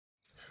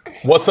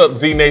What's up,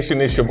 Z Nation?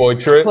 It's your boy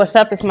Trip. What's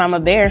up? It's Mama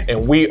Bear.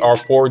 And we are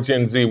for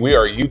Gen Z. We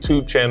are a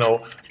YouTube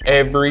channel,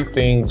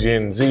 everything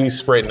Gen Z,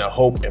 spreading the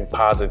hope and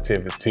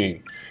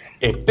positivity.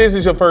 If this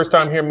is your first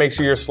time here, make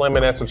sure you're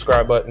slamming that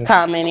subscribe button,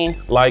 Commenting,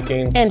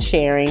 liking, and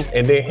sharing.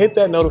 And then hit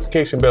that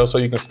notification bell so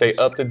you can stay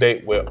up to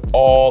date with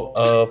all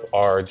of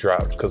our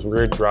drops, because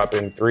we're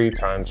dropping 3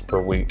 times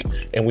per week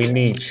and we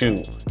need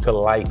you to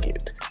like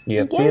it.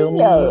 You feel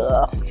me?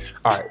 All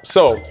right,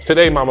 so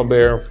today, Mama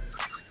Bear,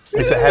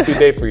 it's a happy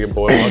day for you,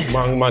 boy.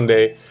 On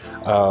Monday,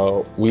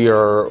 we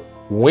are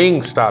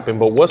wing stopping,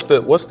 but what's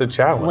the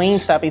challenge? Wing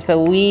stopping.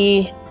 So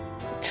we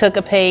took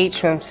a page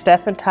from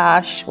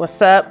StephAndTasha. What's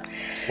up?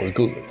 What's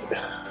good?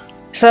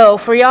 So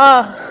for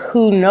y'all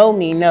who know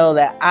me, know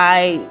that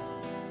I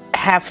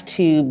have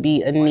to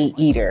be a neat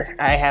eater.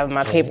 I have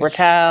my paper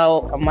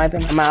towel. I'm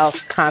wiping my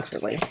mouth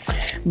constantly.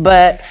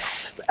 But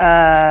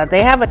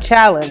they have a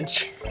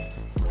challenge.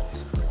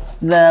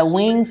 The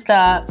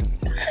WINGSTOP.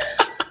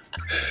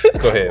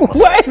 Go ahead.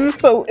 Why is it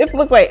so? It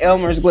looks like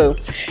Elmer's glue.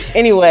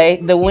 Anyway,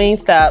 the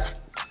WINGSTOP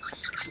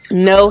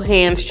no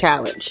hands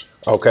challenge.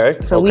 Okay.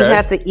 So we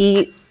have to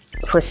eat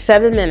for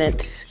 7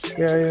 minutes.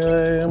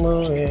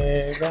 No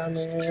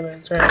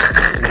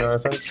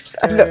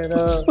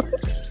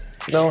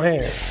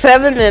hands.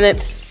 7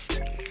 minutes.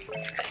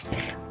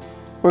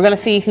 We're gonna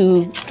see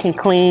who can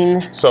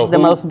clean the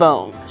most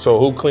bones. So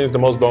who cleans the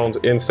most bones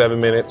in 7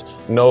 minutes?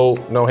 No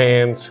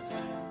hands.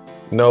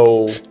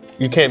 No.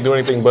 You can't do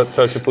anything but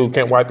touch your food.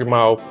 Can't wipe your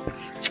mouth.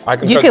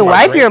 You can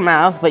wipe your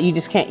mouth, but you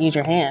just can't use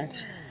your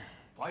hands.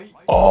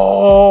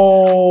 Oh,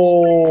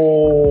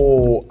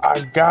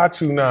 I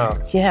got you now.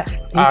 Yeah,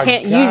 you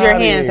can't use your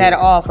hands at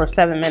all for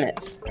 7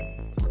 minutes.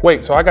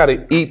 Wait, so I got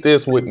to eat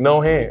this with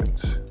no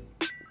hands?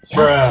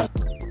 Yeah.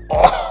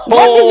 Oh,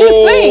 what did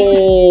you think?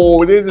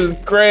 Oh, this is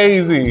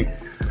crazy.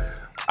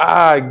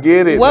 I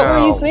get it What now.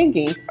 were you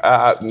thinking?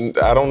 I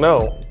don't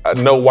know.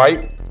 No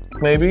white,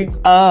 maybe?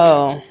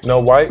 Oh. No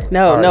white?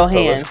 No, right, no so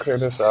hands. Let's clear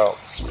this out.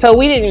 So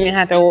we didn't even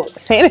have to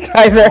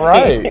sanitize our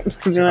hands.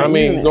 Right. I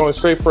mean, going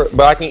straight for it.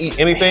 But I can eat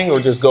anything or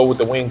just go with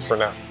the wings for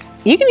now?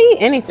 You can eat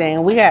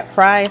anything. We got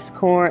fries,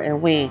 corn,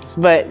 and wings.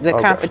 But the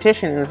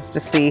competition is to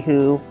see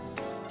who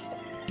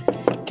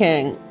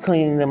can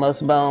clean the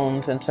most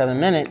bones in 7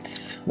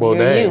 minutes. Well,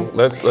 dang.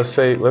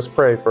 Let's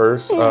pray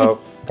first.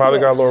 Father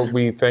God, Lord,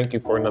 we thank you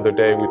for another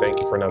day. We thank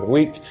you for another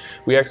week.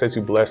 We ask that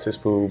you bless this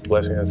food,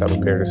 blessing us, have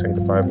prepared to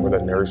sanctify for the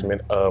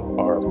nourishment of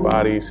our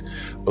bodies.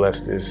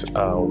 Bless this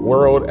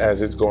world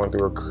as it's going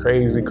through a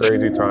crazy,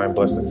 crazy time.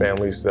 Bless the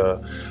families,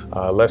 the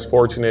less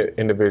fortunate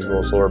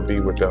individuals. Lord, be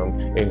with them.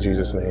 In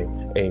Jesus'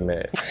 name,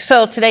 amen.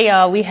 So today,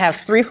 y'all, we have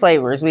 3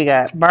 flavors. We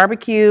got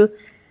barbecue,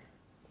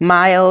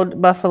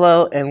 mild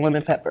buffalo, and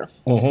lemon pepper.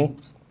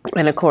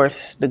 And of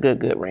course, the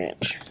good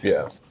ranch.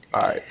 Yeah.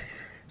 All right.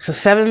 So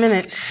 7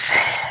 minutes.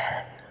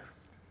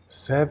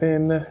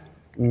 7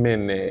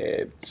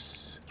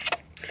 minutes.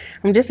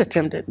 I'm just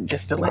attempting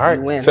just to let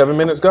you win. 7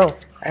 minutes, go.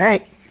 All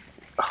right.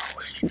 Oh,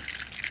 shoot.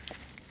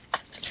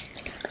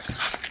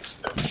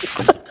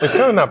 It's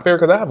kind of not fair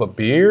because I have a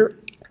beard.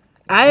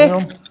 I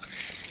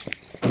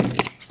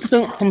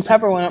think some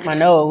pepper went up my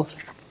nose.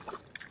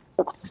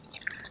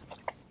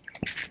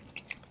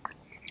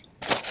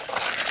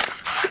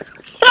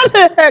 How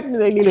the heck do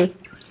they do this?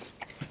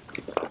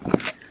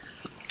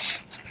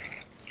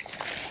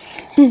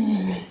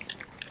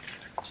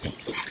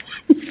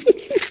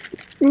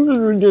 This is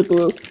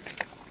ridiculous.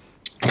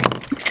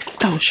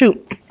 Oh,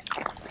 shoot.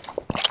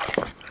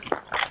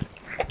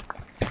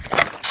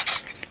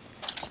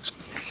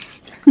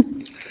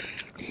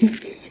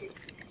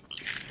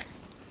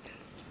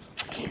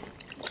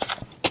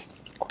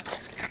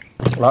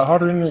 A lot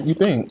harder than you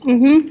think.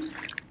 I'm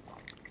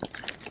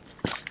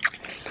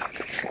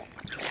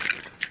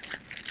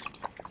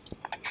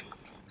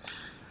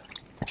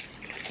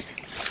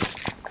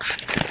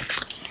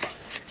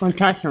gonna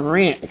try some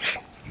ranch.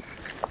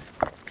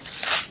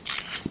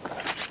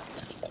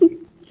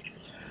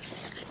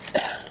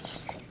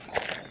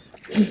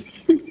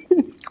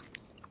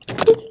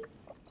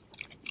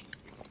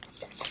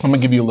 I'm gonna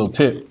give you a little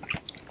tip.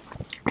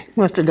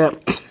 What's the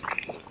tip?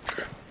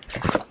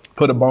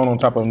 Put a bone on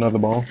top of another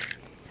bone.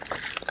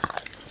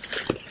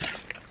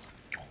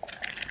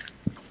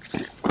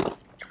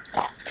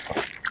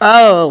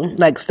 Oh,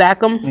 like stack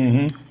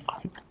them?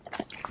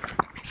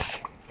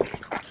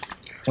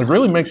 It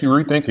really makes you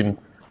rethink,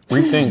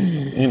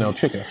 you know,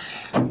 chicken.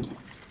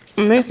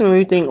 It makes me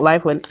rethink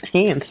life with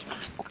hands.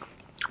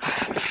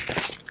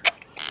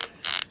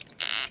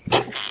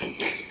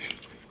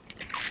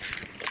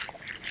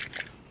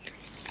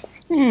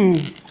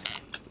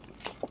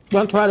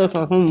 Let's try this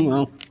at home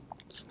now.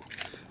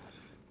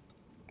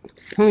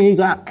 How many you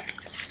got?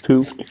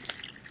 2.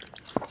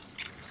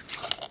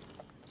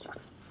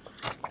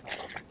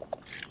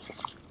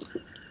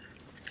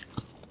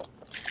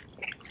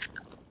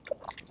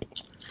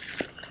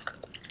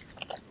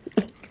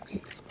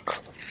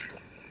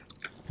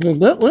 They're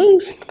good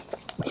wings.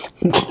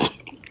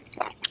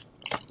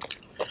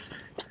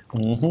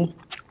 I'm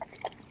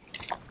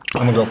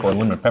gonna go for a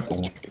lemon pepper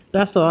one.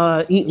 That's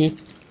eating.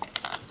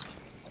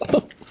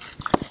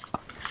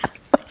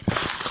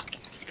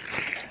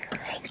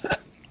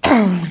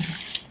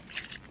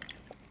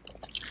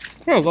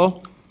 Here we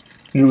go.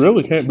 You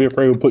really can't be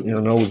afraid of putting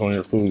your nose on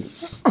your food.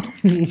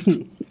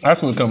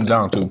 That's what it comes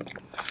down to.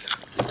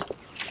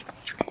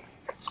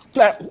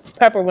 That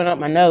pepper went up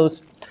my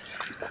nose.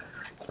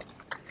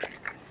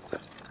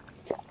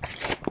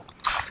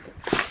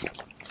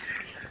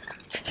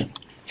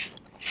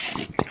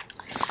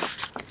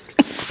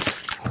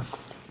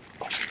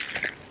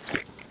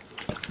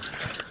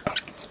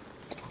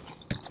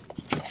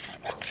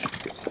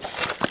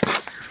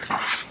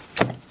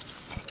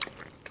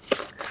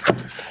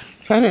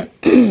 Turn it.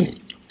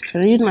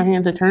 Should I use my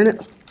hand to turn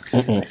it?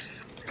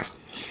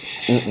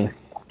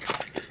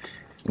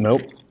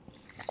 Nope.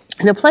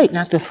 The plate,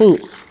 not the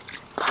food.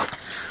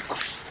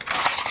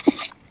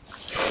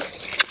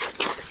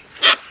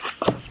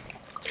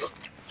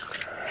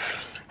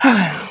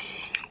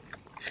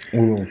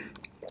 Ooh.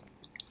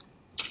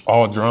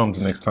 All drums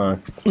next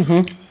time.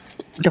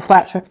 The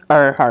flats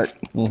are hard.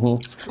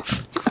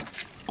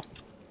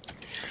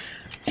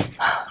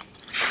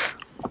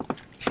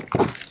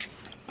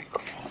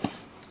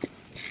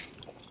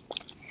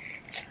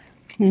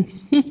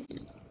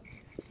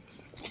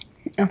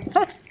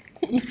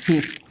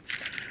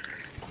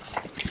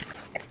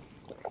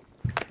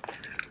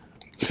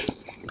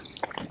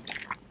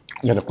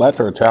 Yeah, the flats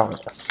are a challenge.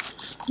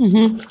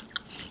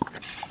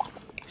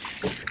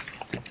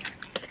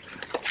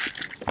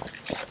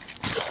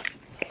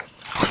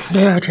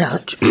 They're a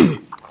challenge.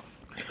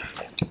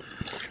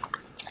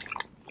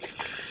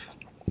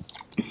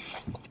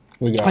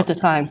 We got What's the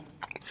time?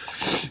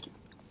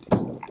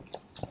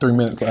 3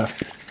 minutes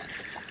left.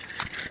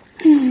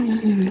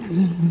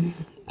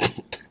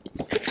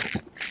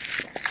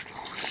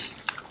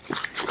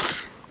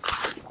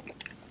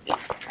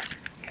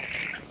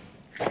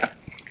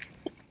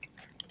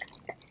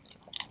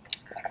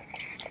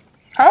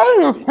 How is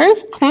your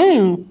face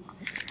clean?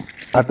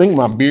 I think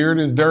my beard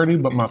is dirty,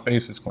 but my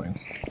face is clean.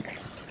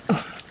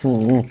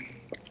 You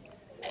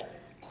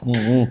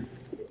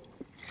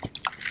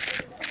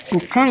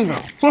kind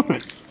of flip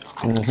it.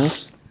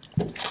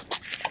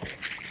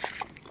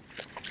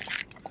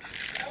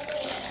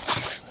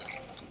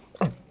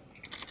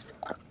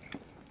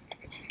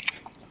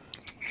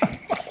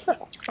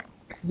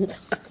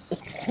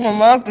 My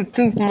mouth is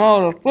too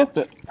small to flip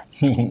it.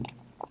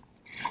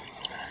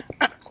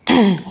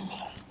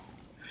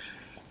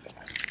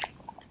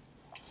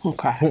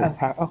 Okay.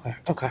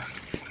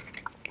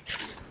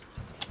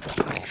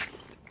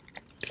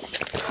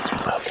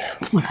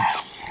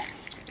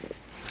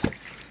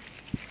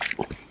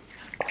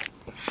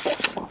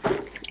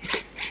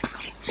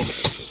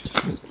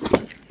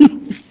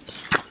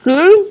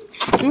 See?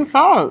 It's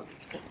hard.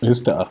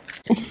 It's tough.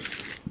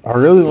 I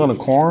really want a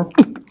corn,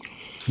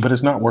 but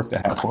it's not worth the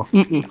hassle.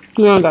 You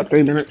only got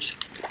 3 minutes.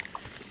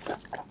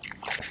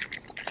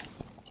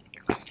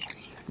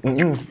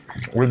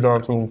 We're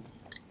down to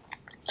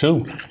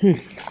 2.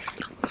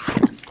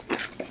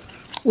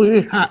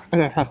 It's hot. I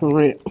gotta have to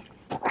wait.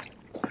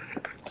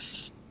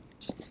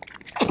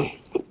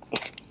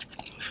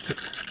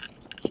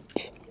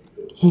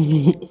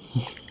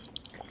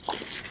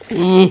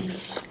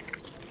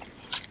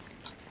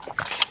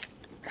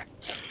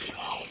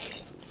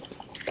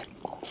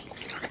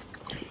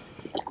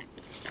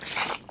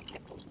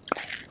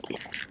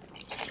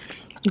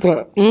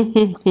 But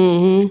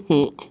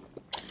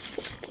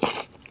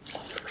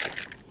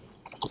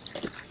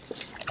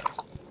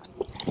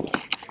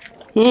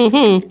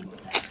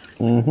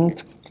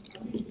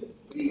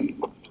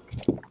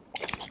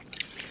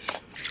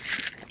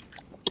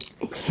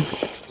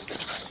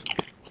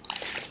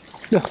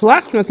the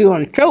flats make you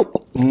want to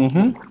choke. I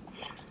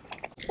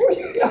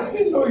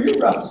didn't know you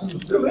Robson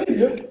was still in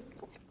here.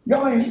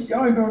 Y'all ain't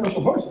doing no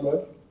commercial,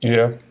 right?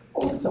 Yeah.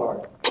 Oh, I'm sorry.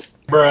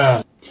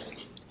 Bruh.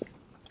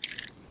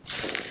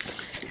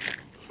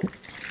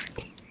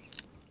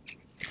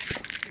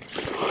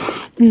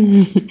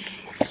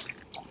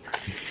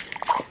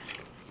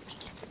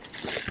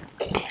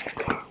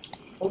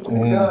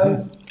 Okay, guys.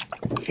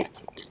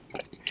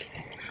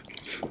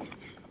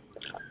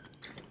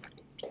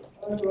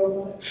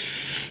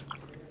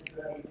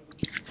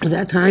 At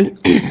that time,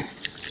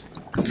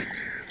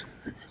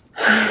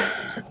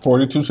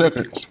 42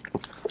 seconds.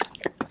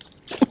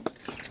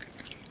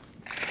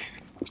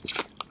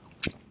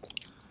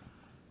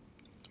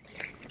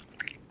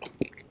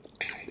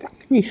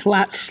 these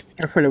flats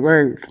are for the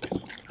birds.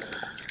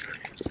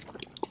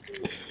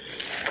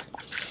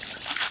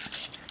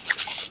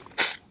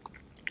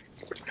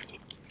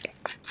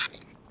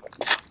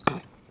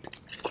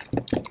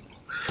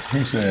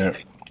 He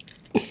said,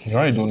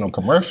 "Y'all ain't doing no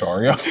commercial,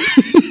 are y'all?"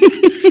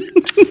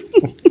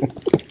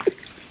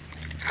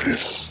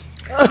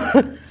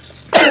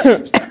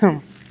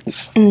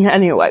 I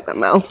need to wipe my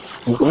mouth.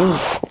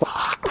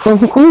 I'm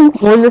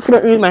just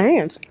gonna use my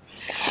hands.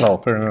 Oh,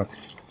 fair enough.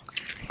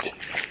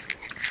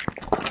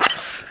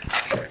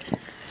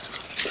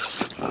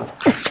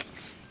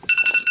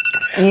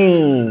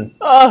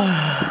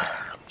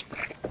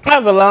 That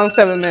was a long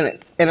 7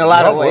 minutes in a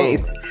lot of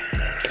ways.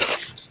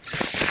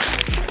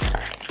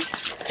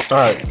 All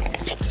right.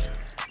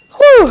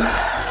 Whew.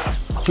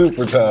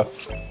 Super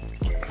tough.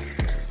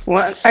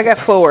 One. I got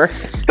 4.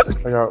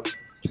 I got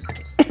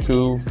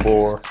 2,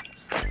 4,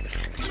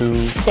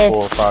 2,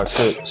 4, 5,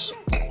 6.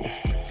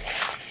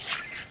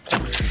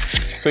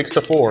 6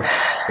 to 4.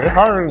 They're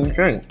harder than you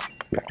think.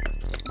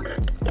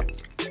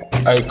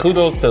 Hey,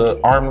 kudos to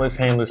armless,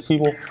 handless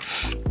people.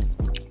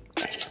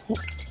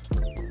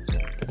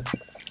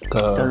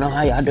 Don't know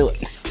how y'all do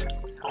it.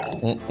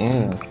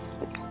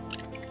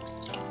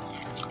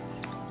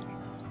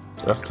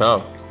 That's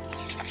tough.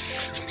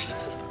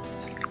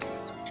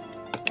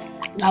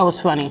 That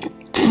was funny.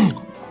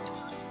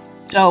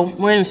 So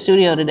we're in the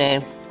studio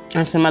today,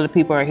 and some other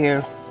people are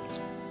here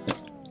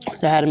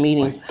that had a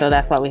meeting, so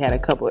that's why we had a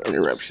couple of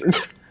interruptions.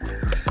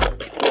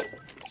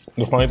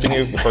 The funny thing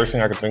is, the first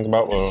thing I could think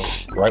about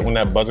was right when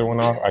that buzzer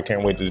went off, I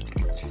can't wait to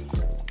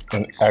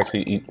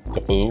actually eat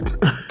the food.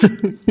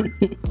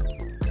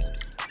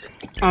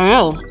 I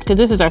know, because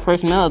this is our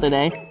first meal of the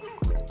day.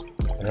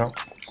 Yeah.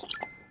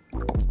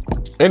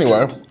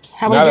 Anyway,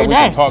 How now was that your we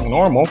day? can talk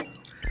normal.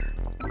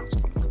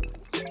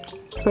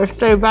 First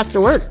day back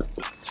to work.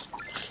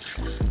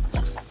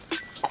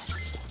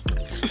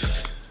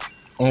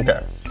 Okay.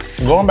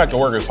 Going back to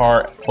work is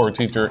hard for a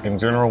teacher in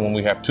general when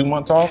we have 2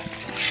 months off.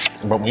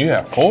 But when you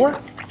have 4?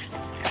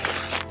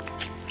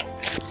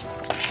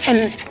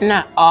 And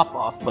not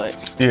off, but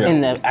Yeah.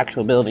 in the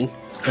actual building.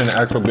 In the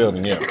actual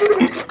building, yeah.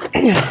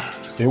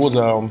 It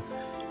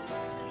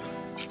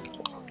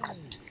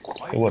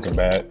wasn't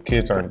bad.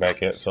 Kids aren't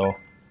back yet, so.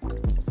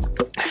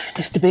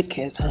 Just the big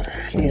kids, huh?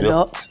 The Yep.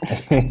 adults.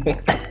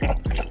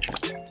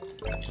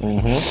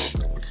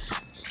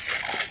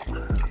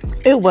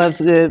 It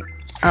was good.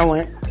 I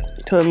went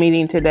to a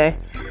meeting today,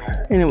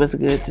 and it was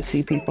good to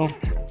see people.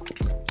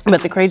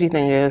 But the crazy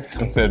thing is,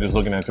 Instead of just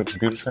looking at your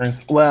computer screen.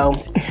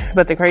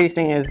 but the crazy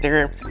thing is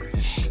they're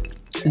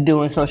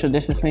doing social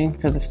distancing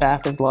because the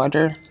staff is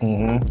larger.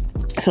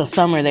 So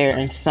some are there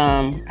and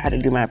some had to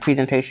do my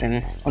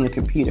presentation on the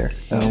computer.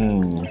 So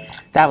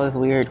that was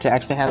weird to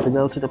actually have to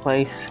go to the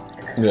place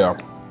Yeah.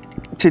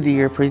 to do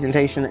your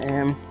presentation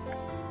and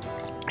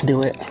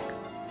do it.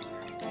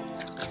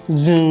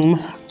 Zoom.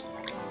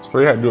 So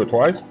you had to do it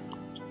twice?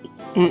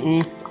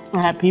 I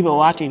had people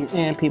watching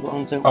and people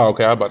on Zoom. Oh,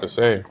 okay. I was about to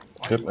say.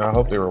 I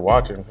hope they were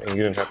watching and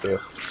you didn't have to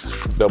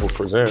double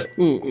present.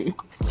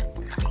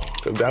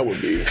 Because that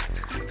would be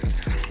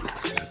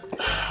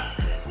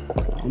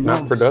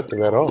not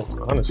productive at all,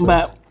 honestly.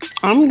 But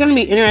I'm gonna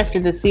be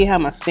interested to see how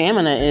my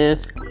stamina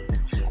is.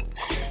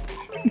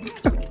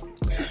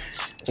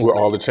 With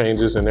all the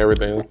changes and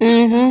everything.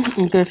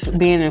 Just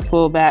being in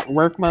full back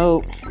work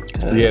mode.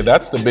 Yeah,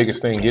 that's the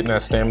biggest thing. Getting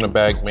that stamina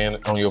back, man,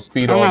 on your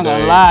feet I'm all not day.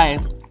 gonna lie.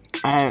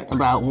 At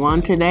about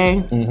 1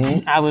 today,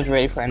 I was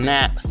ready for a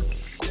nap.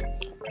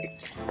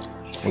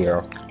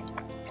 Yeah.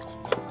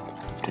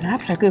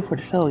 Naps are good for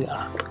the soul,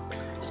 y'all.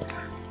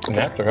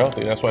 Naps are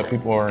healthy. That's why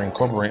people are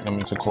incorporating them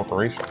into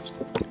corporations.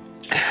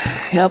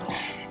 Yep.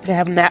 They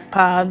have nap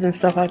pods and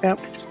stuff like that.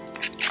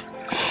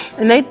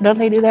 And don't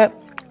they do that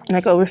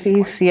like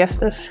overseas,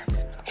 siestas?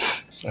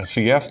 A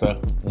siesta.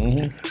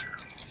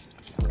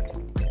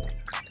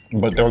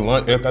 But their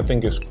lunch, I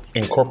think, is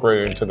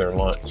incorporated into their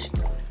lunch.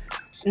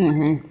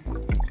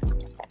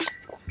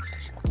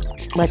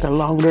 Like a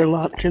longer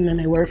lunch and then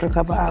they work a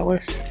couple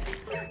hours.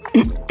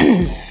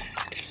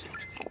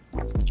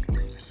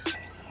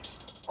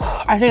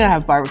 I think I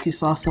have barbecue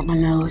sauce on my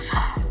nose.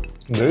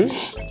 Do you?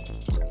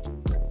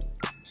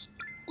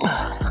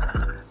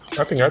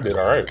 I think I did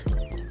all right.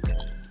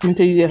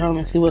 Until you get home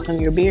and see what's on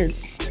your beard.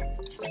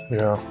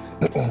 Yeah.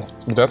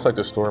 That's like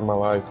the story of my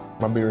life.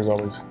 My beard is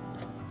always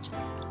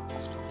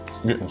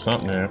getting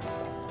something in it.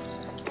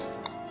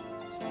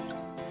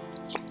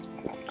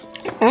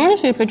 I want to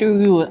see a picture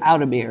of you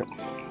without a beard.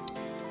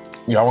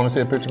 Y'all want to see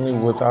a picture of me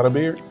without a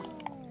beard?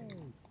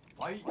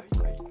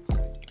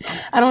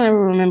 I don't ever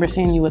remember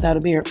seeing you without a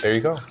beard. There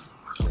you go.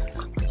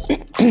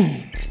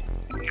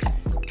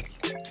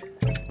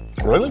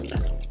 Really?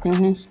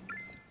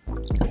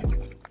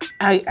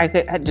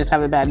 I just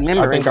have a bad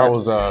memory. I think I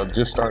was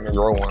just starting to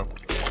grow one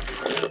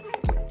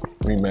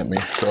when you met me.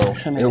 So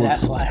maybe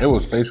that's why. It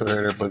was facial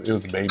hair, but it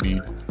was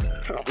baby.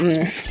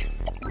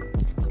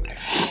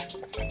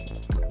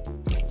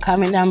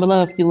 Comment down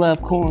below if you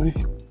love corn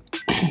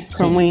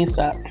from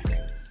WINGSTOP.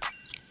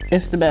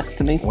 It's the best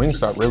to me.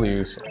 WINGSTOP really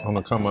is on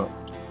the come up.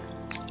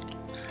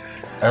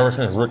 Ever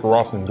since Rick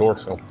Ross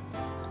endorsed them.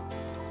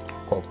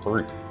 For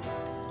free.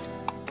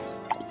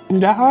 Is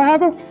that how it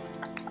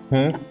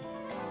happened?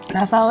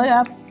 That's how it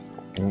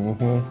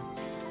happened?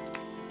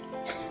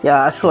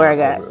 Yeah, I swear I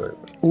got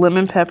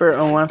lemon pepper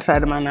on one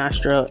side of my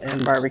nostril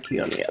and barbecue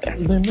on the other.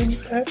 Lemon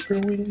pepper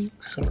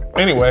wings.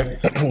 Anyway,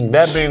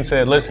 that being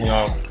said, listen,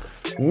 y'all.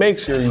 Make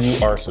sure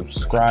you are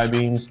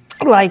subscribing,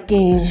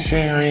 Liking,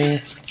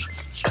 sharing,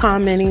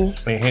 commenting,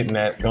 and hitting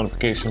that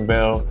notification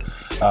bell.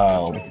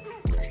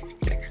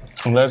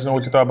 And let us know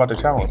what you thought about the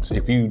challenge.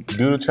 If you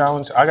do the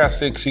challenge, I got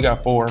 6, she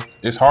got 4.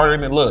 It's harder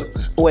than it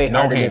looks. Way no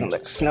harder than hands. it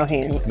looks. No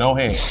hands. No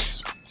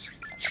hands.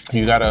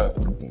 You gotta,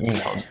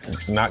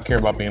 not care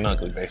about being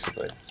ugly,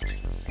 basically.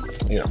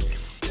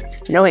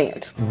 No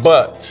hands.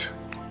 But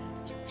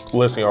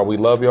Listen, y'all, we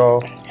love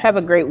y'all. Have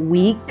a great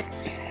week.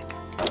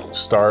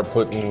 Start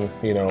putting,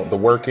 you know, the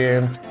work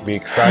in. Be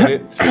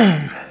excited.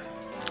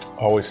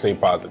 Always stay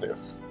positive.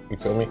 You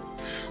feel me?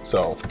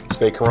 So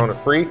stay corona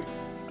free.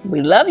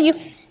 We love you.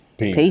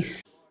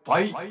 Peace.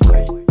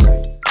 Peace.